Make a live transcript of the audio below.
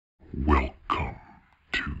Welcome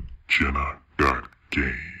to Jenna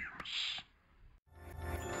Games.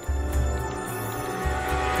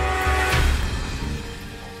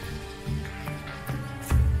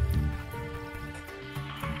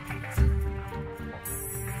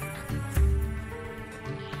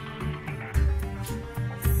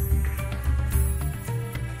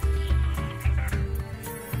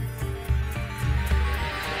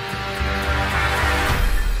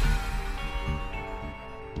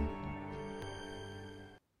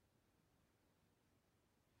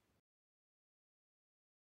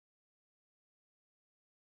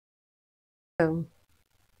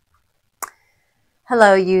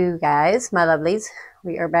 Hello you guys, my lovelies.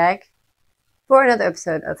 We are back for another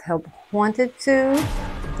episode of Help Wanted 2.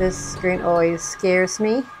 This screen always scares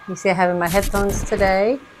me. You see I have in my headphones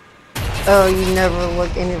today. Oh, you never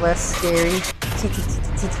look any less scary.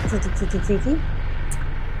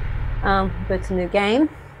 But it's a new game.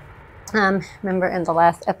 Remember in the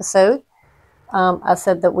last episode, I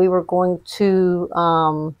said that we were going to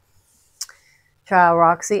try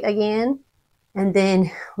Roxy again. And then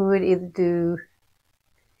we would either do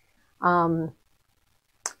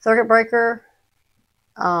circuit breaker,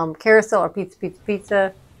 carousel, or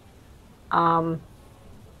pizza. Like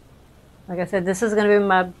I said, this is going to be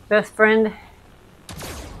my best friend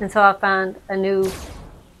until I find a new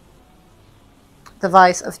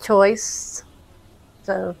device of choice.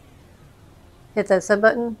 So hit that sub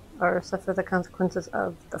button or suffer the consequences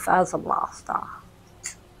of the Phasma Blaster.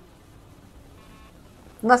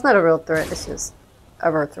 And that's not a real threat, it's just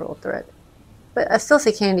a virtual threat. But I still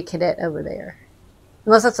see Candy Cadet over there.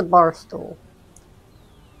 Unless it's a bar stool.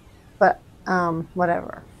 But,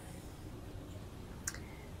 whatever.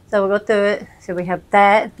 So we'll go through it. So we have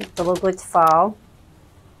that, the little glitch file.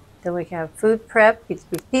 Then we have food prep,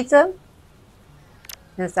 pizza.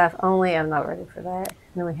 And staff only, I'm not ready for that.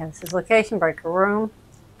 And then we have this location, breaker room,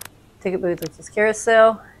 ticket booth, which is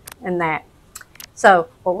carousel, and that. So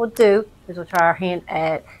what we'll do is we'll try our hand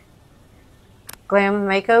at Glam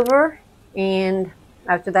Makeover, and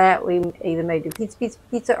after that we either may do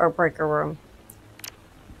pizza or breaker room.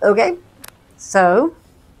 Okay, so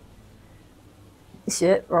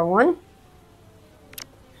shit, wrong one.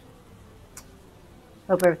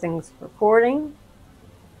 Hope everything's recording.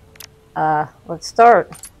 Let's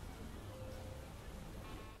start.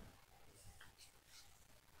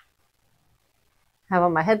 Have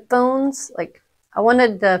on my headphones, like I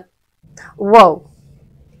wanted the, whoa.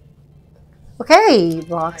 Okay,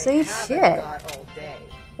 Roxy, shit.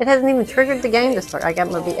 It hasn't even triggered the game to start. I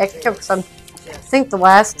got to be extra careful because I think the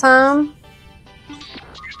last time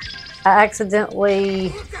I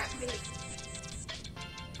accidentally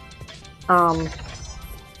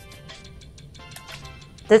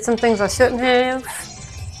did some things I shouldn't have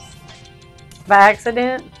by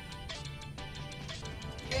accident.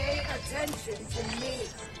 Pay attention to me.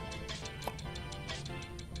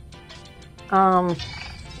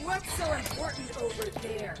 What's so important over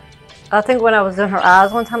there? I think when I was doing her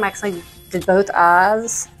eyes one time, I actually did both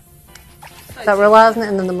eyes. Without realizing it,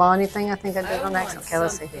 and then the money thing, I think I did on accident. Okay,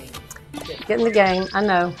 let's see. Get in the game. I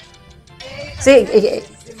know. See,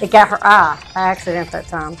 it got her eye by accident that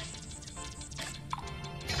time.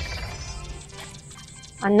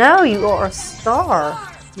 I know you are a star,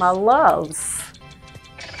 my love,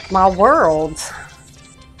 my world.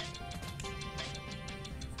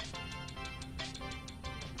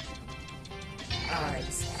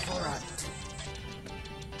 Eyes front.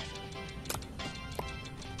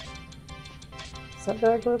 Is that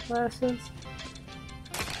better glue glasses?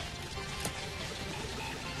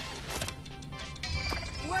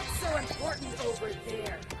 What's so important over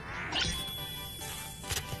there?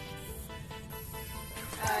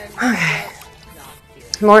 Okay.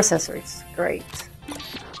 More accessories. Great.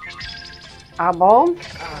 Eyeball.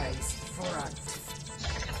 Eyes front.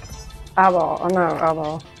 Eyeball. Oh no,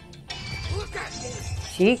 eyeball. Look at me.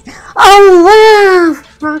 Cheek. Oh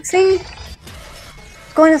wow! Roxy!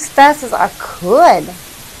 Going as fast as I could.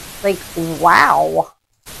 Like, wow.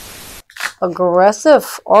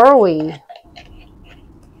 Aggressive are we?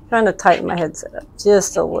 Trying to tighten my headset up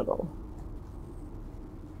just a little.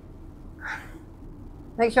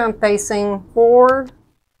 Make sure I'm facing forward.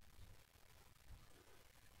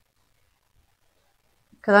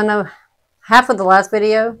 Because I know half of the last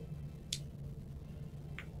video,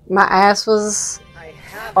 my ass was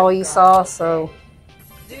all you saw, so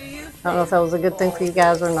I don't know if that was a good thing for you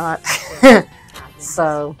guys or not.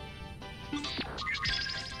 So.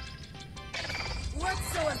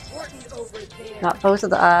 What's so important over there? Not both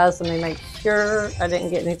of the eyes. Let me make sure I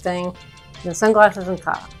didn't get anything. The sunglasses and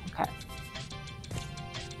top. Okay.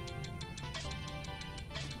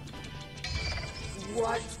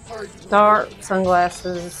 What are you Dark looking at?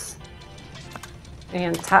 sunglasses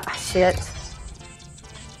and shit.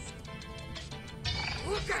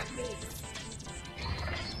 Look at me.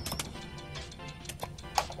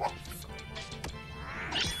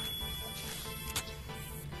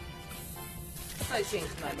 I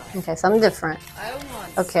changed my mind. Okay, something different. I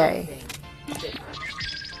want Okay. something different.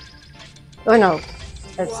 Oh no,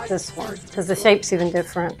 that's this one because the shape's even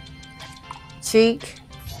different. Cheek.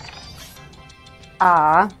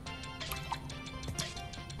 Ah.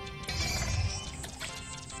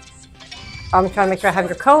 I'm trying to make sure I have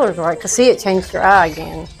your colors right, because see, it changed your eye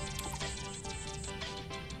again.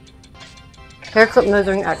 Hair clip, nose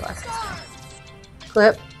ring, eyeglasses.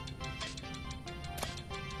 Clip.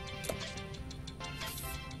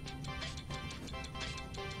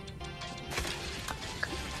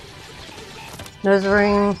 Nose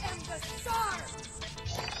ring.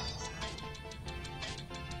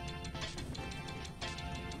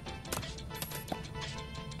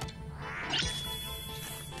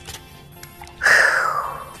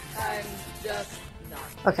 I'm just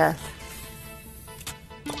not. Okay.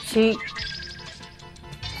 Cheek.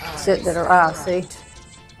 Shit that her eye, see?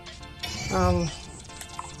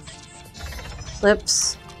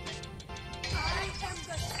 Lips.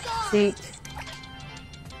 Cheek.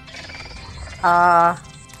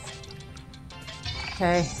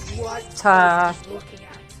 Okay. What Ta. looking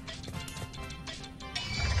at?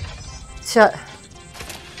 Shut.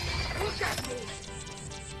 Look at me.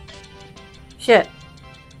 Shit.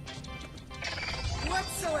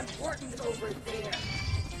 What's so important over there?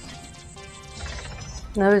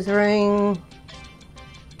 Nose ring.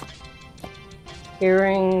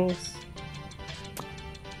 Earrings.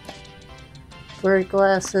 Weird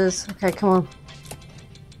glasses. Okay, come on.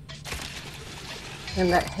 And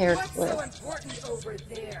that hair What's clip. so important over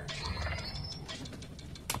there?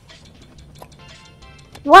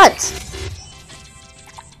 What?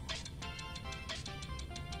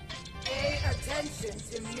 Pay attention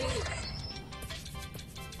to me.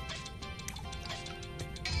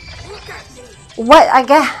 Look at me. What? I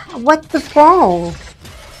got. What was wrong?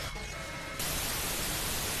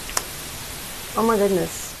 Oh my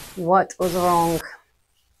goodness. What was wrong?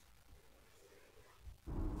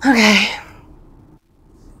 Okay.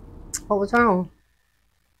 What was wrong?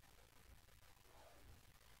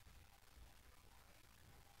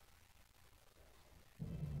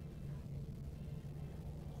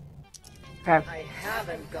 Okay. I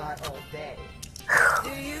haven't got all day. Do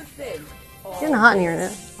you think all It's getting hot in here.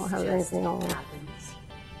 this I don't have just anything on. happens?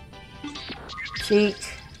 Cheek.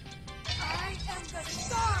 I am the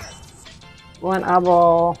star. One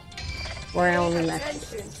eyeball. Round Pay neck.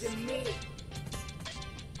 attention to me.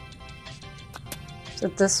 Is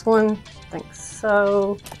it this one? I think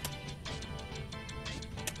so.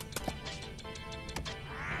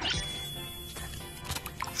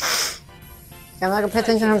 I'm not gonna pay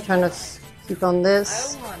attention. I'm trying to keep on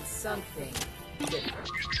this. I want something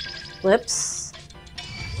different. Lips.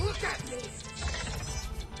 Look at me.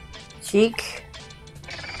 Cheek.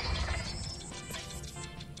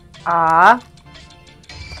 Ah.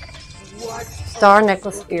 What Star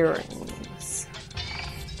necklace earrings.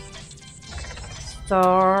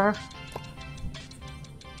 Star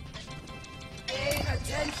pay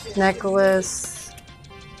attention necklace. to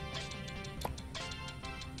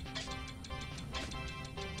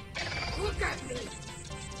me. Look at me.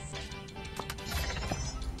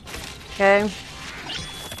 Okay.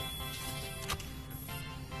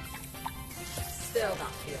 Still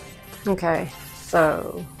not feeling it. Okay.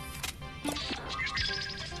 So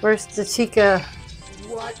where's the Chica?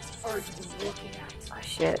 What are you looking at? Oh,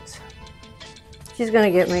 shit. She's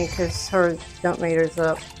gonna get me because her jump meter's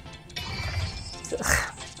up.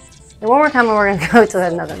 And one more time and we're gonna go to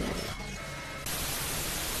another menu.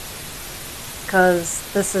 Because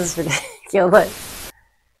this is ridiculous.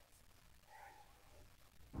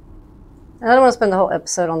 I don't want to spend the whole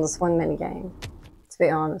episode on this one mini game, to be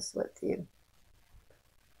honest with you.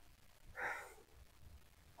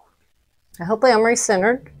 Hopefully I'm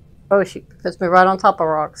recentered. Oh, she puts me right on top of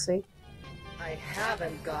Roxy. I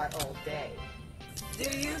haven't got all day. Do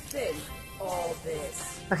you think all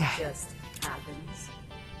this Okay. just happens?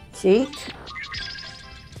 Cheek.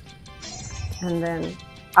 And then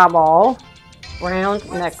eyeball. Round What's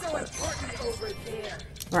so necklace. important over there?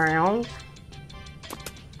 Round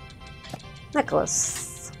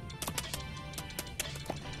necklace.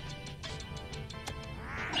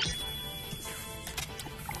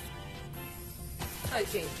 I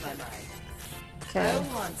changed my mind. I Okay.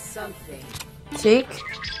 want something. Cheek.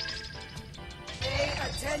 Pay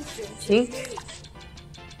attention to Cheek. me.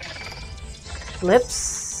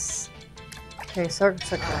 Lips. Okay,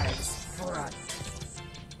 circle. Eyes front.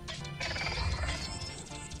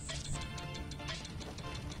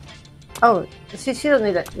 Oh, she doesn't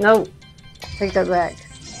need that. No. Take that back.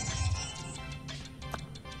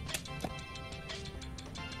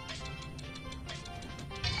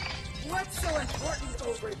 What's so important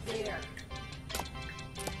over there?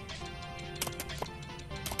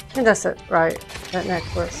 I think that's it, right? That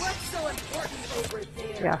necklace. What's so important over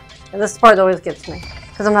there? Yeah. And this part always gets me.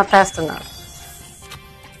 Because I'm not fast enough.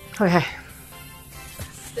 Okay.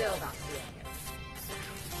 Still not feeling it.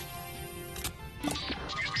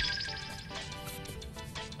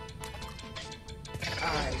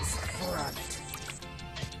 Eyes front.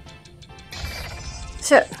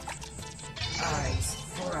 Shit. Eyes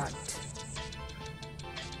front.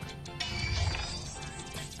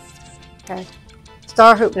 Okay.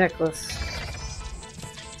 Star hoop necklace.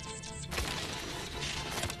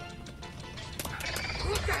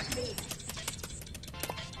 Look at me.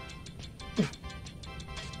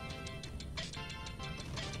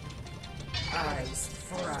 Eyes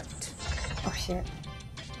front. Oh shit.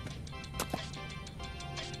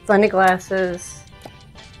 Funny glasses.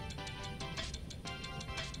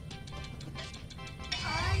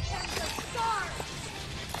 I am the star.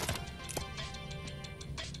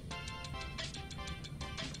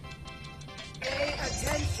 Pay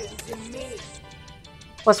attention to me.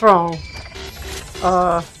 What's wrong?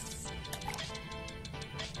 I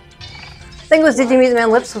think it was Did You Meet the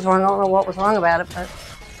Man Lips was wrong. I don't know what was wrong about it, but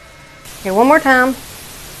okay, one more time, and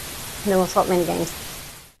then we'll swap mini games.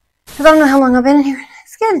 Because I don't know how long I've been in here.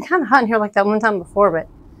 It's getting kind of hot in here like that one time before, but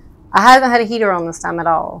I haven't had a heater on this time at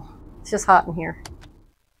all. It's just hot in here.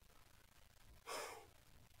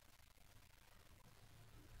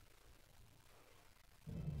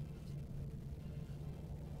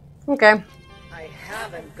 Okay. I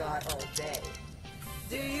haven't got all day.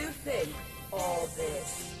 Do you think all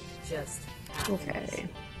this just happened? Okay.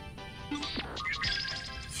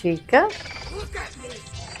 Chica. Look at me.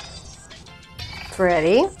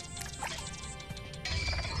 Freddy.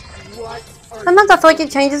 What are Sometimes I feel like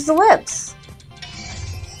it changes the lips.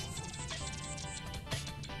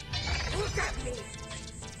 Look at me.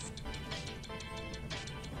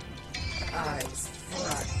 Eyes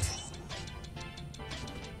front.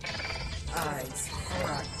 Eyes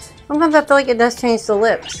front. Sometimes I feel like it does change the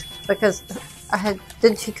lips because I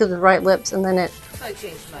did Chica the right lips and then it. I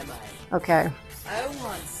changed my mind. Okay. I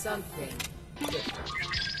want something different.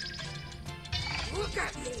 Look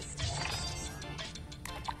at me.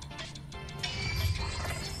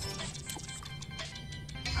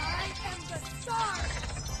 I am the star.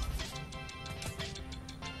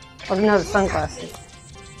 Oh no, the sunglasses.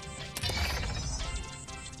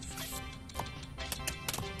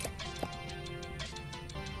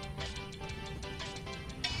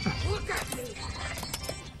 Look at me.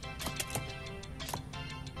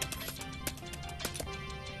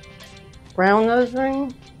 Brown nose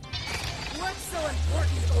ring. What's so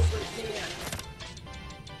important over there?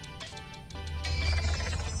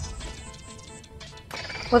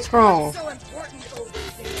 What's wrong? What's so important over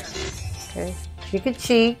there? Okay. Chica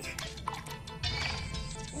cheek.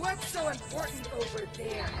 What's so important over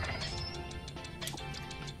there?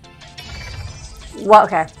 Well,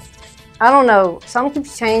 okay. I don't know. Some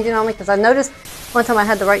keeps changing on me because I noticed one time I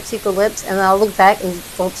had the right Chica lips and then I look back and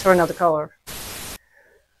lips are another color.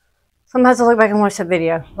 Sometimes I look back and watch that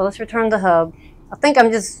video. Well, let's return the hub. I think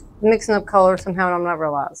I'm just mixing up colors somehow and I'm not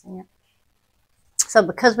realizing it. So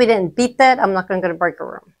because we didn't beat that, I'm not going to go to breaker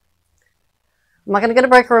room. I'm not going to go to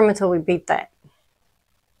breaker room until we beat that.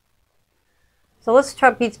 So let's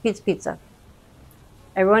try pizza.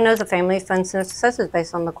 Everyone knows a family's fun success is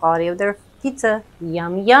based on the quality of their pizza.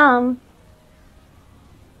 Yum, yum.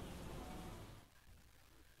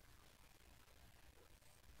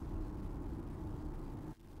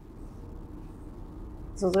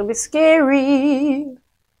 This is going to be scary.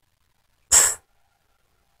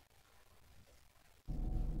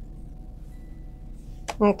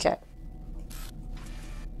 Okay.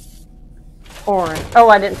 Orange. Oh,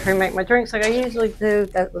 I didn't pre-make my drinks like I usually do.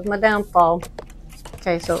 That was my downfall.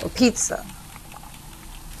 Okay, so a pizza.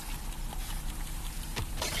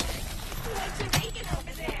 What you making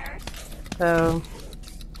over there? So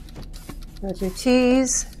there's your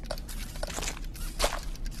cheese.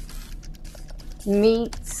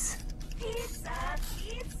 Meats. Pizza,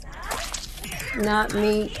 pizza. Not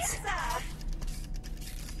meat. Pizza.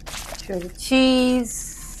 Show the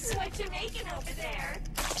cheese. What you making over there?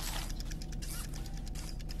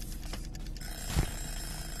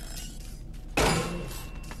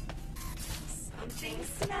 Something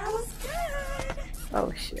smells good.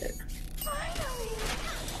 Oh shit. Finally.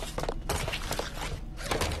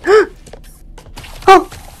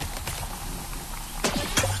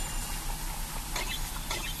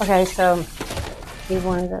 Okay, so you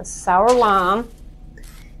wanted a sour lime.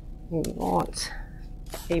 And you want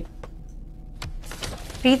a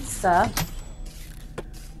pizza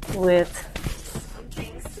with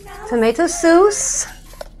tomato sauce,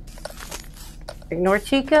 ignore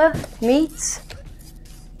chica, meat,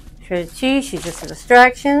 shredded cheese, she's just a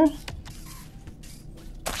distraction.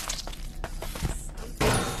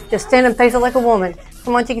 Just stand and face it like a woman.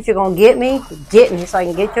 Come on, chica, if you're gonna get me so I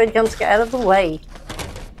can get your jump scare out of the way.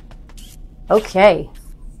 Okay.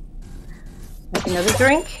 Make another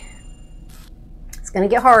drink. It's gonna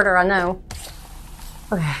get harder, I know.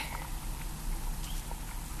 Okay.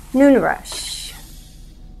 Noon rush.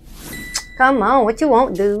 Come on, what you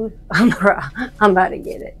want, dude? I'm about to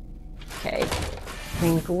get it. Okay.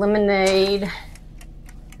 Pink lemonade.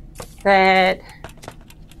 That.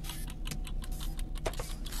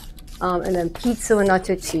 And then pizza with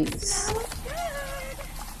nacho cheese.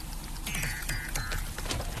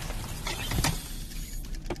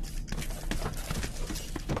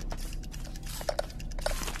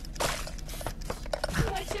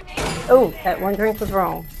 Oh, that one drink was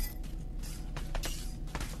wrong.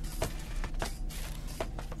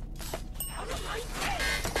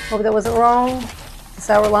 Hope that wasn't wrong. The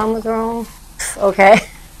sour lime was wrong. Okay.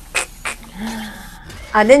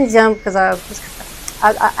 I didn't jump because I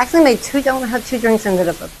actually made two. I don't know how two drinks ended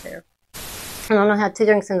up there. I don't know how two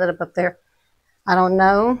drinks ended up there. I don't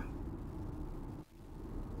know.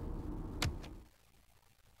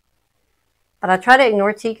 But I try to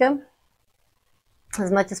ignore Chica as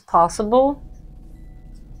much as possible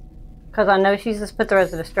because I know she's just put there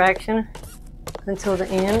as a distraction until the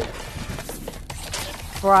end.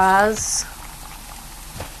 Fries.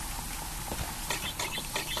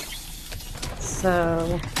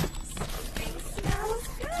 So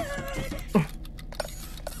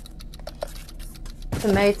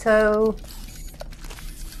tomato,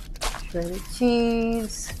 shredded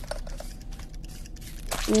cheese,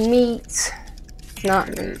 meat, not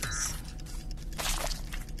meats.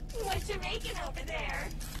 What you making over there?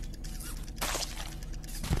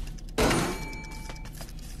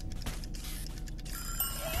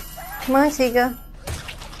 Come on, Chica.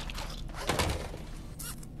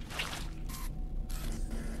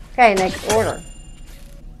 Okay, next order.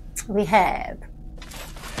 We have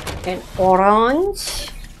an orange.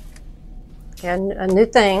 Okay, a new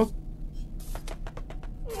thing.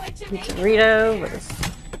 Burrito.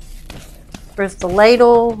 Where's the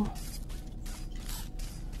ladle?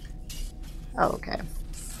 Oh, okay.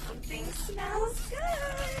 Something smells good.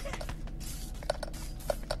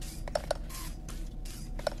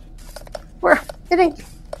 Where? It ain't.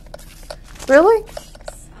 Really?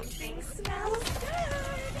 Something smells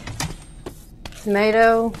good.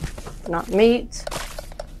 Tomato, not meat.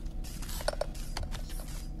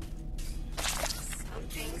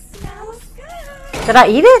 Something smells good. Did I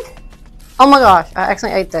eat it? Oh my gosh, I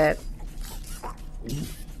actually ate that.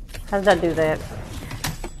 How did I do that?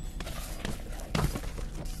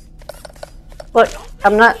 Look,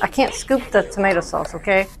 I can't scoop the tomato sauce,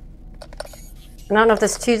 okay? And I don't know if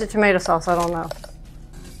this is cheese or tomato sauce, I don't know.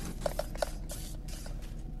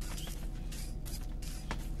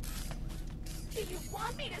 Do you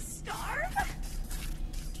want me to starve?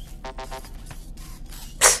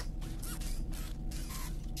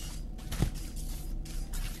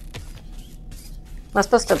 Am I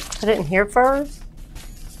supposed to put it in here first?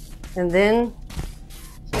 And then,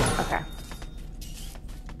 okay.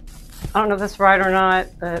 I don't know if that's right or not,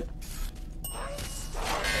 but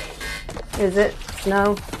is it?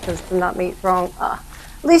 No, because the not meat's wrong. At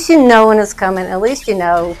least you know when it's coming. At least you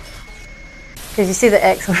know, because you see the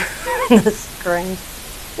X on the screen.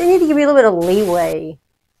 They need to give you a little bit of leeway.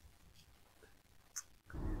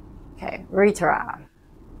 Okay, retry.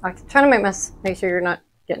 I'm trying to make sure you're not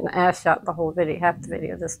getting the ass shot the whole video, half the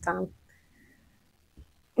video this time.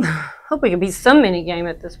 Hope we can beat some mini game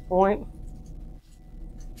at this point.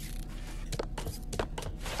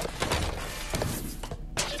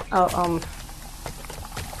 Oh,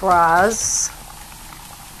 fries.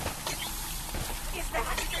 Is that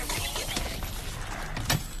for me?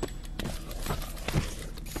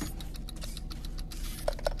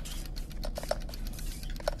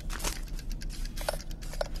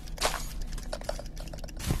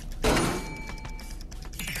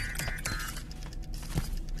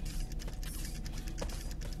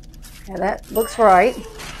 Yeah, that looks right,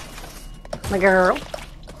 my girl.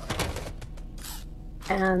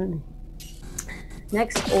 And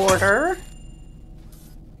next order.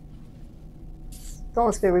 Don't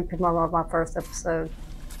let's be repeat my first episode.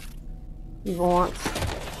 You want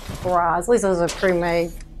fries. At least those are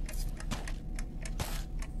pre-made.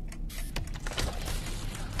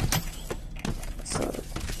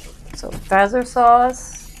 Basil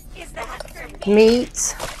sauce, Is that for me?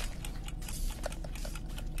 meat,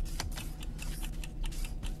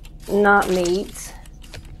 not meat,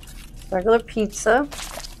 regular pizza.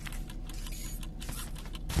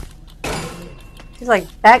 She's like,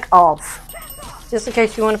 back off. Just in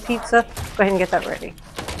case you want a pizza, go ahead and get that ready.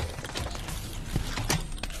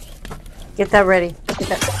 Get that ready. Get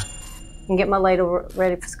that. And get my ladle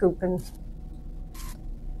ready for scooping.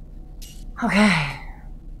 Okay.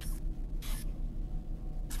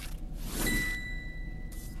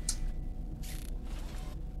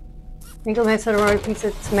 I think I'll make pepperoni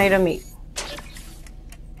pizza, tomato meat.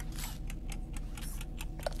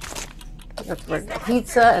 That's regular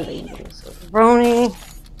pizza, and then you use pepperoni.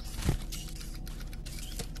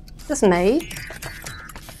 Is this made?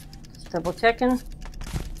 Just double checking.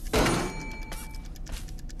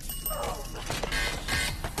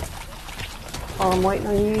 Oh, I'm waiting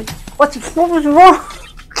on you. What was wrong?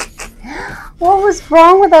 What was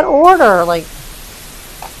wrong with that order? Like,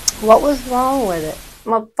 what was wrong with it?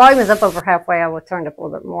 My volume is up over halfway. I would turn it up a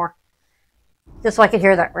little bit more. Just so I could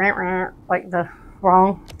hear that, like the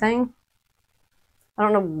wrong thing. I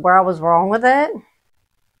don't know where I was wrong with it.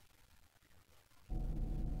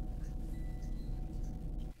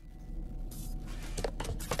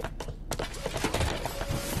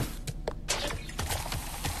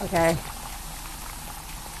 Okay.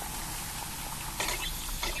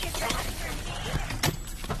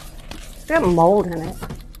 It's got mold in it.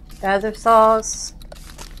 Basil sauce,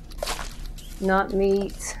 not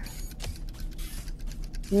meat,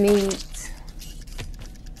 meat,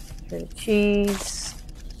 shredded cheese.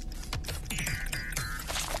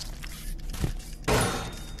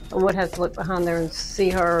 I would have to look behind there and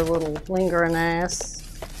see her little lingering ass.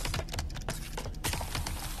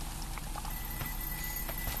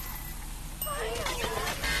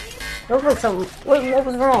 What was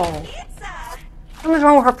wrong? What was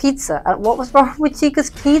wrong with her pizza? What was wrong with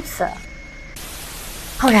Chica's pizza?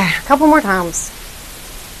 Okay, a couple more times.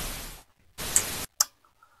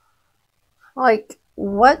 Like,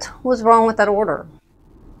 what was wrong with that order?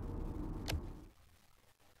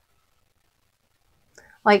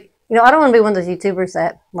 Like, you know, I don't want to be one of those YouTubers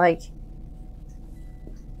that, like,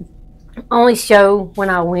 only show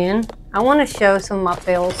when I win. I want to show some of my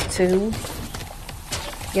fails too.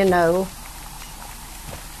 You know.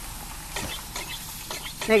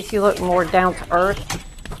 Makes you look more down to earth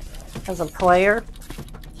as a player.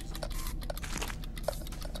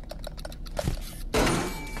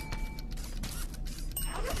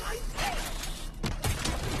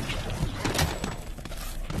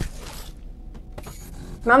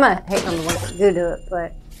 I'm not hating on the ones that do it,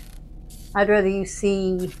 but I'd rather you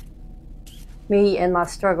see me and my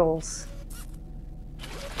struggles.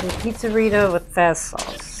 And pizzarita with fast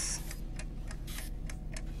sauce.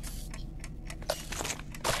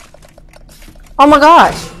 Oh my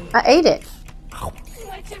gosh, I ate it. What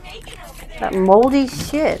you making over there? That moldy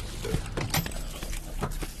shit.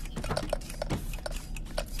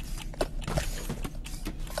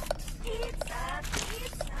 Pizza,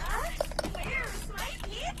 pizza. Where's my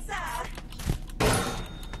pizza?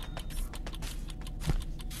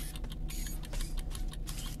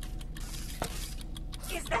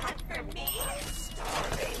 Is that for me?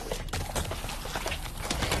 Starving.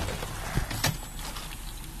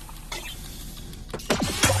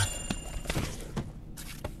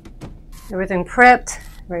 Everything prepped,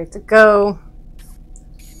 ready to go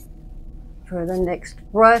for the next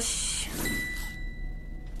rush.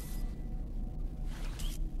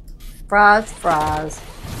 Fries.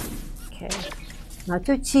 Okay.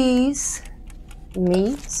 Nacho cheese,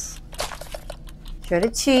 meat,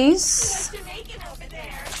 shredded cheese. What you making over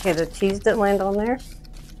there? Okay, the cheese didn't land on there.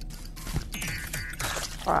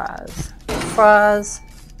 Fries.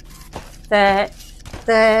 That.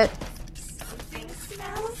 Something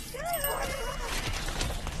smells good.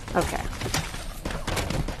 Okay.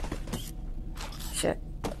 Shit.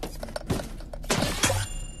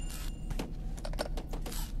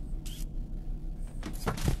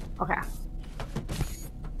 Okay.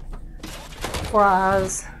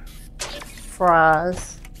 Fries.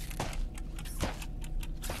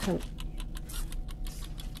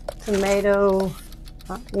 Tomato.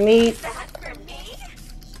 Meat. Is that for me?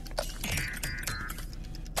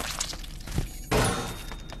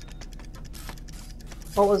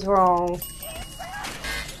 What was wrong?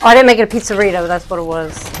 Oh, I didn't make it a pizzarita. That's what it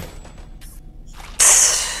was.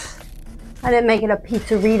 I didn't make it a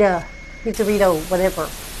pizzarita, whatever.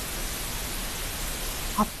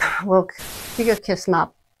 Oh, well, you go kiss my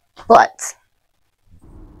butt.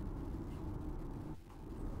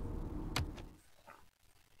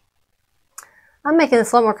 I'm making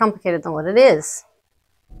this a lot more complicated than what it is.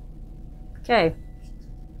 Okay.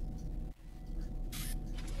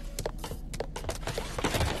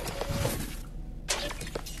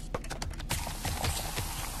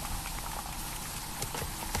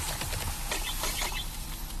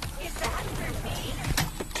 Is that for me?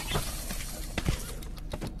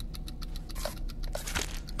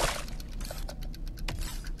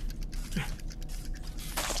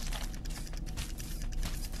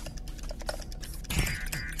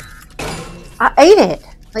 I ate it.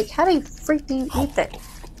 Like, how do you freak do you eat that?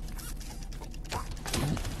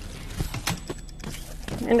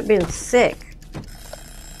 I end up being sick. I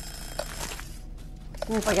don't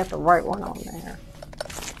know if I got the right one on there.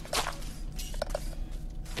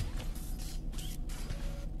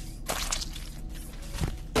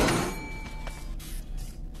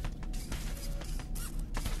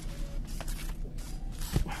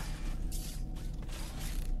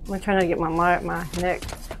 I'm trying to get my neck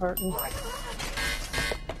hurting.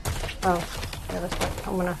 Oh, yeah, that's right.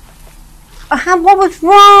 I'm gonna. What was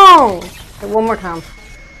wrong? Okay, one more time.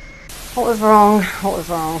 What was wrong? What was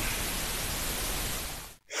wrong?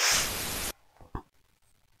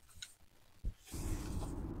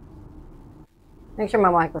 Make sure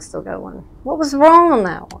my mic was still going. What was wrong on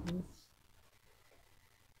that one?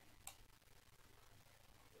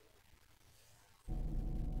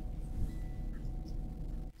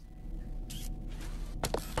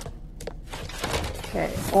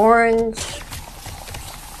 Okay, orange.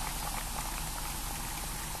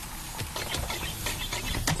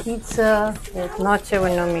 Pizza with nacho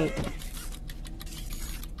and no meat.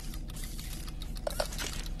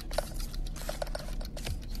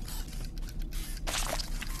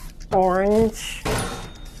 Orange.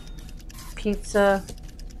 Pizza.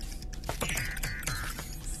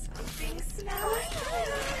 Something smells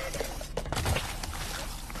good.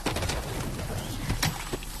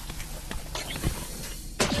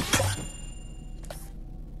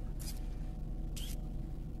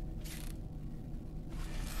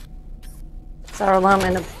 Sour lime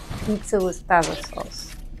and a pizza with Spaghetti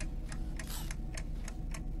sauce.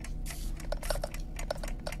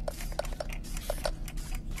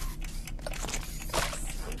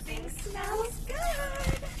 Something smells good.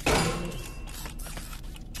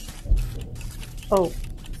 Oh,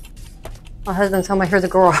 my husband told me I hear the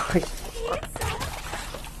garage. Pizza.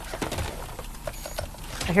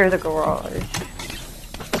 I hear the garage.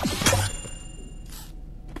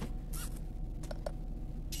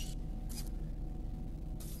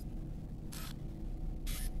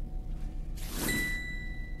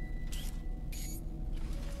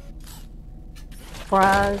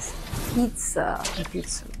 Fries, pizza,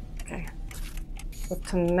 okay. With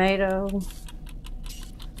tomato.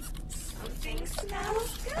 Something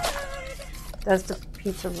smells good. That's the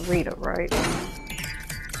pizza burrito, right?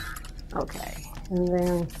 Okay, and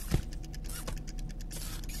then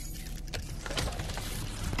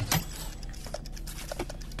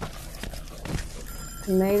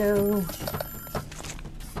tomato,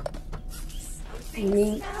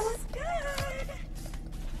 meat, Smells good.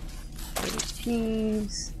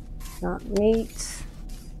 cheese, not meat,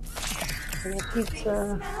 and a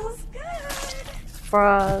pizza, Smells good.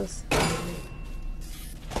 fries.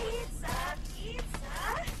 Pizza, pizza.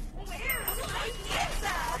 Where's my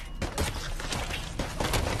pizza?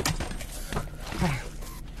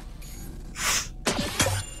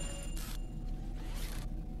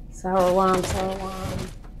 Sour lime,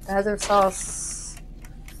 other sauce,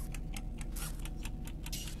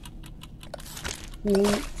 meat,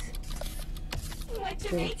 What you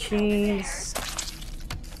and making cheese,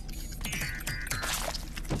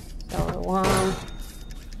 sour lime,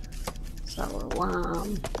 Something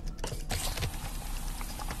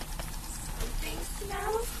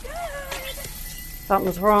smells good.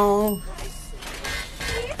 Something's wrong.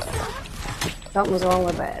 Pizza. Something's wrong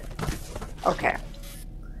with that. Okay.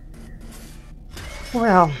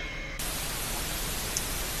 Well,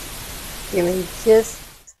 give me just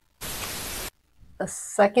a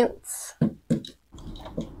second.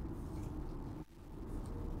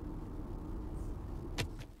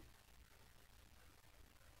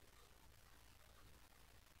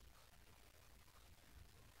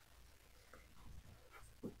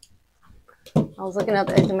 I was looking at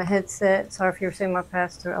the edge of my headset. Sorry if you were seeing my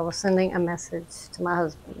pass-through. I was sending a message to my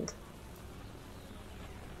husband.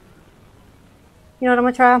 You know what I'm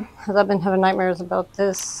gonna try? Because I've been having nightmares about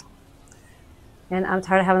this. And I'm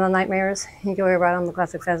tired of having the nightmares. Enjoy a ride on the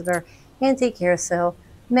classic Fazbear Antique Carousel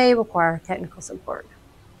may require technical support.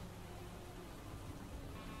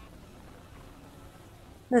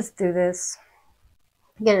 Let's do this.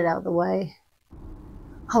 Get it out of the way.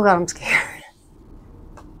 Oh God, I'm scared.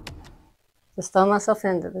 Just throw myself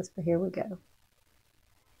into this, but here we go.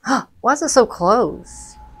 Why is it so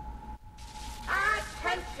close?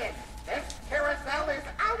 Attention! This carousel is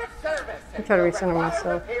out of service. I'm trying to recenter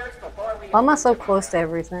myself. Why am I so close to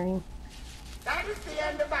everything? That is the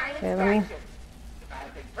end of my Okay, let me. instructions. If I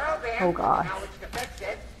had been programmed Oh gosh. with knowledge to fix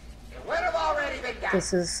it, it would have already been done.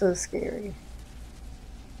 This is so scary.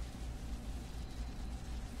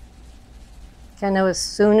 Okay, I know as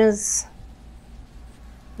soon as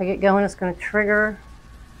I get going, it's going to trigger.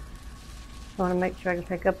 I want to make sure I can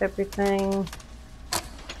pick up everything.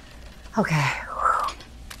 Okay.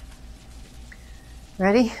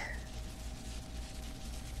 Ready?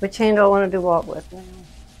 Which hand do I want to do what with now?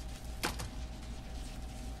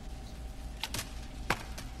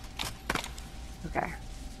 Okay.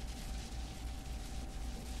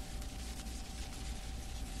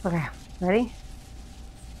 Okay, ready?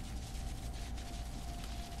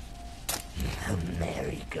 The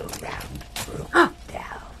merry-go-round broke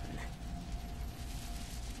down.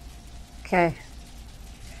 Okay.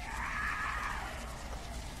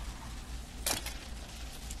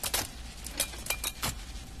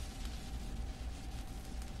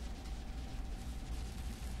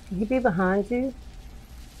 Can he be behind you?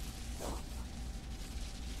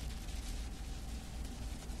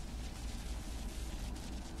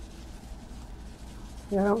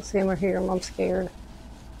 I don't see him or hear him. I'm scared.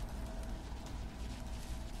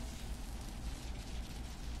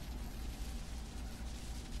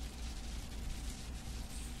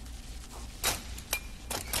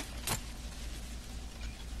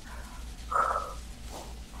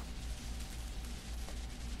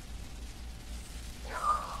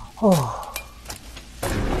 Oh.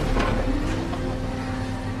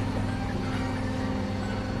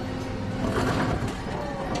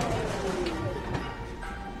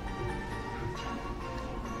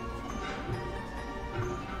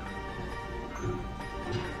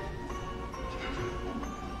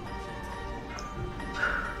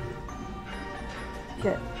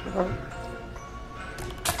 Shit. Oh.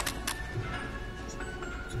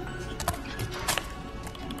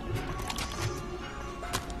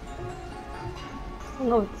 I don't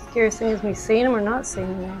know if the scariest thing is me seeing him or not seeing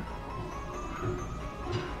him.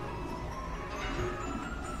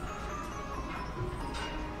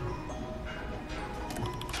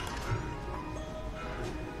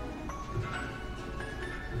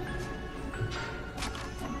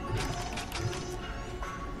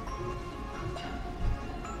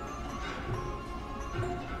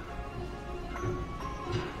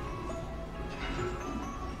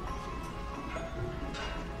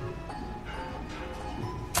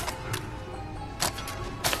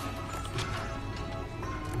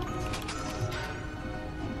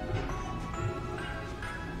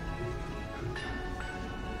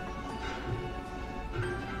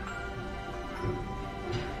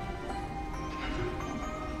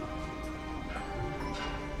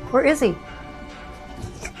 Where is he?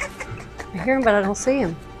 I hear him, but I don't see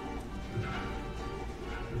him.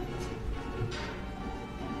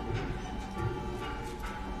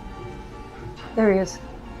 There he is.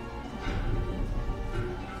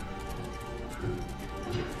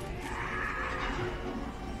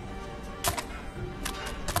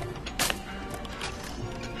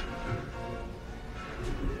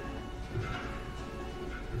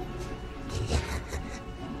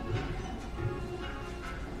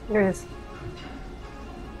 There he is.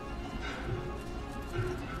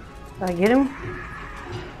 Did I get him?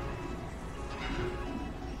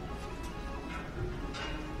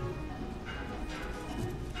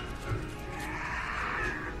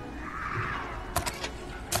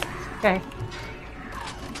 Okay.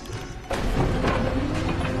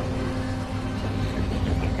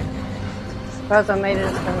 Surprised I made it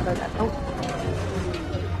as far as I got. Oh.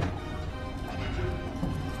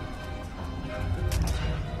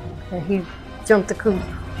 Okay, he jumped the coop.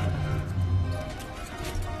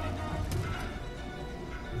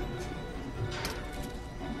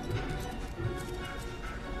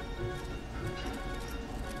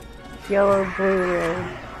 Yellow, blue,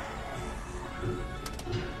 red.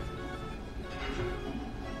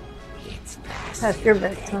 It's past Past your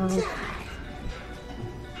bedtime.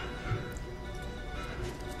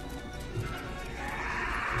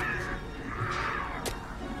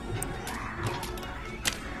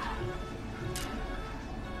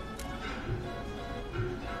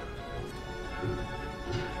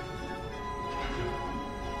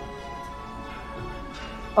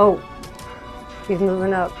 Oh, he's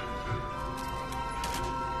moving up.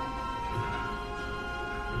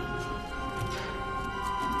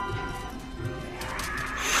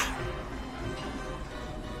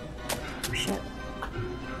 Shit.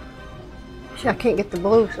 See, I can't get the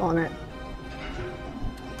blues on it.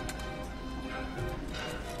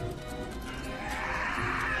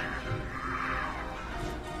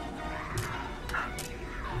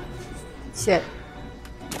 Shit.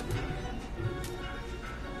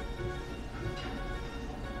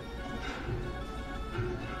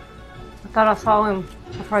 I thought I saw him.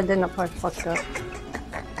 I probably didn't. I probably fucked up.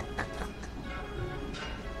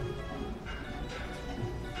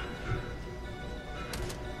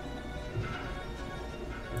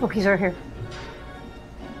 Oh, he's right here.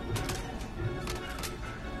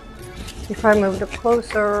 He probably moved up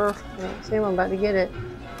closer. I don't see him. I'm about to get it.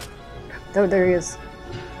 Oh, there he is.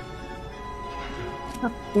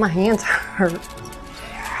 Oh, my hands hurt.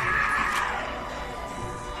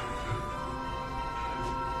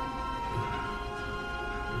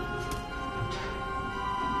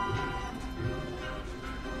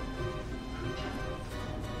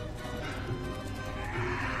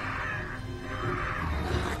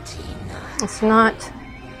 It's not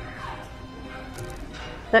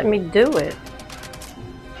letting me do it.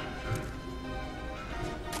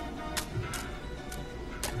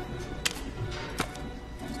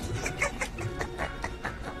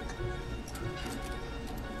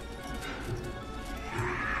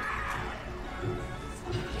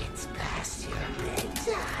 It's past your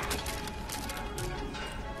bedtime.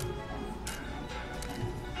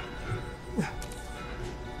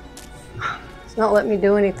 It's not letting me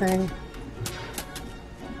do anything.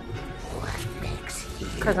 What makes you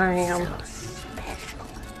Because I am. so special?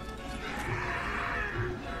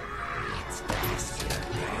 It's past your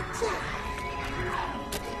bedtime.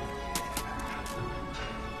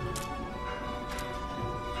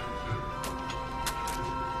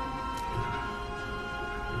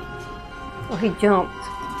 Oh, he jumped.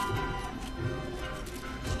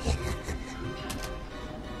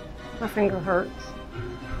 My finger hurts.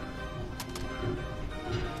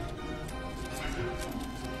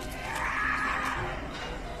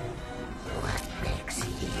 What makes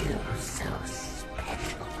you so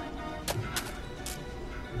special?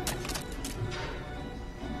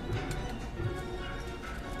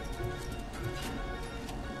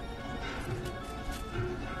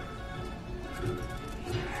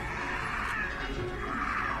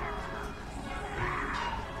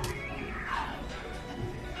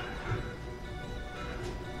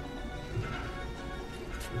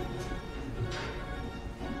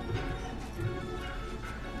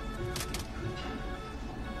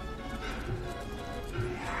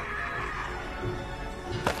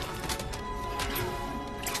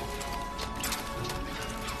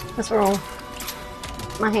 What's wrong?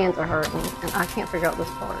 My hands are hurting and I can't figure out this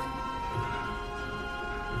part.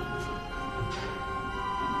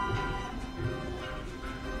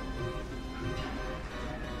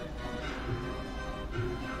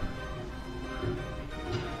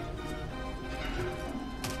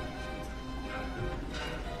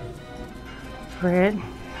 Red.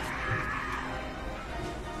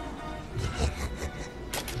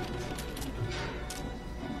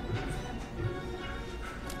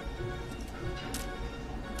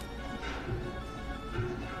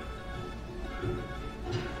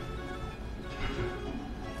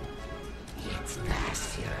 It's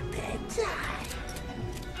past your bedtime.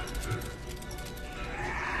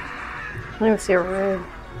 I don't even see a red.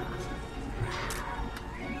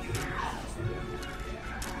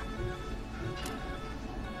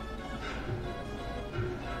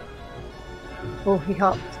 Oh, he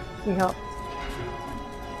helped. He helped.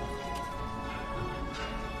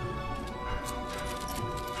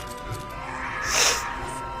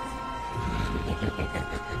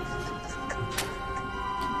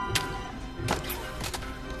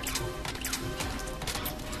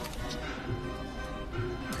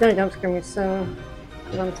 He's gonna jump scare me soon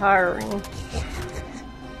because I'm tiring.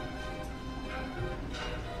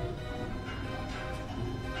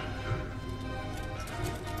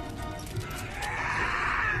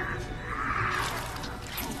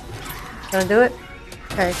 Gonna do it?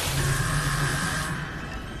 Okay.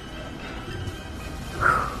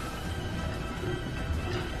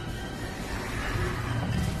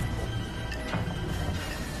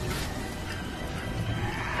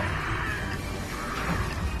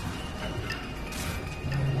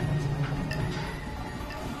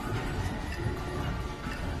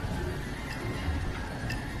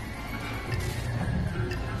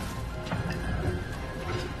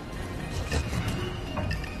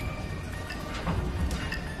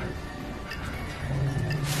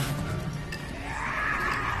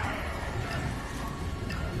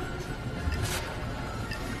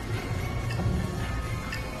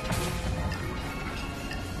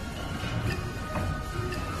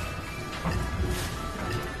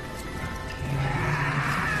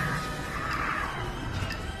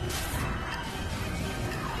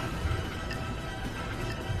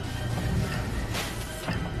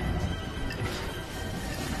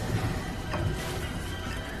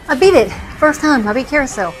 I beat it! First time, I beat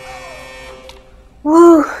Carousel.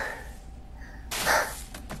 Woo!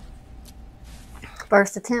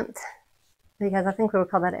 First attempt. Because I think we would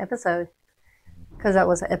call that an episode. Because that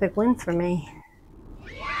was an epic win for me.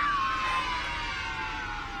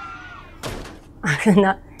 I could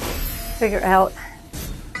not figure out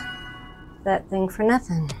that thing for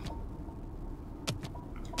nothing.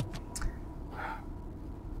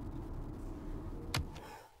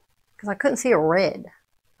 Because I couldn't see a red.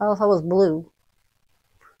 All I saw was blue.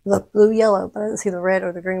 The blue, yellow, but I didn't see the red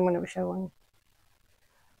or the green when it was showing.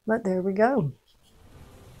 But there we go.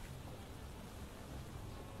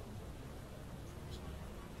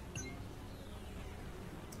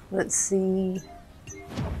 Let's see.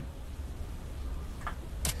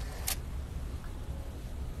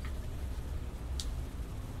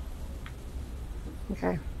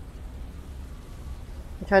 Okay.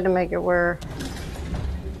 I tried to make it where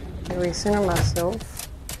I recenter myself.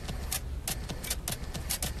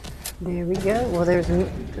 There we go. Well, there's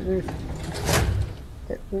well,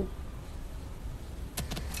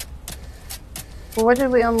 what did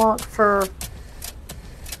we unlock for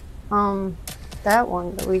that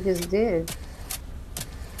one that we just did?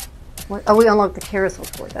 What, oh, we unlocked the carousel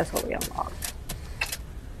toy. That's what we unlocked.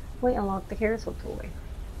 We unlocked the carousel toy.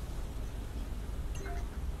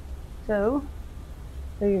 So,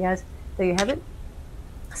 there you guys. There you have it.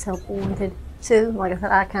 Self-wanted 2. Like I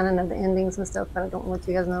said, I kind of know the endings and stuff, but I don't want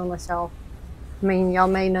you guys to know unless y'all. I mean, y'all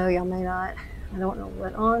may know, y'all may not. I don't know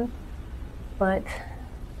what on. But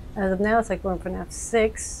as of now, it's like we're in FNAF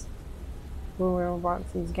 6. When we were in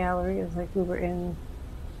Roxy's gallery, it was like we were in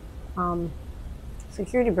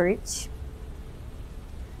security breach.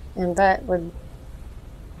 And that would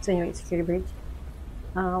insinuate security breach.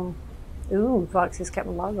 Ooh, Foxy's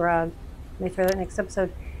Captain Log Ride. Make sure that next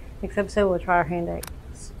episode. Next episode, we'll try our hand at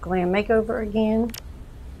Glam Makeover again.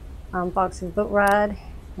 Foxy's Boat Ride.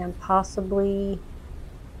 And possibly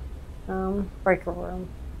Breaker Room.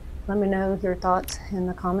 Let me know your thoughts in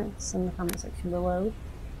the comments in the comment section below.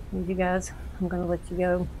 And you guys, I'm going to let you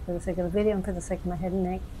go for the sake of the video and for the sake of my head and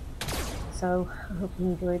neck. So, I hope you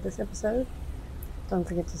enjoyed this episode. Don't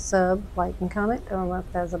forget to sub, like, and comment. I don't know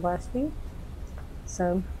if that was a blast for you.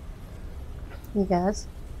 So, you guys,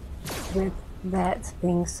 with that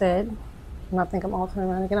being said, and I think I'm altering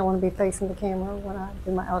around again. I want to be facing the camera when I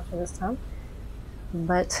do my outro this time.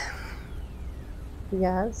 But, you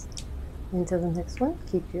guys, until the next one,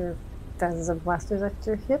 keep your thousands of blasters at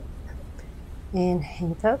your hip. And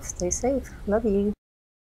hang tough, stay safe. Love you.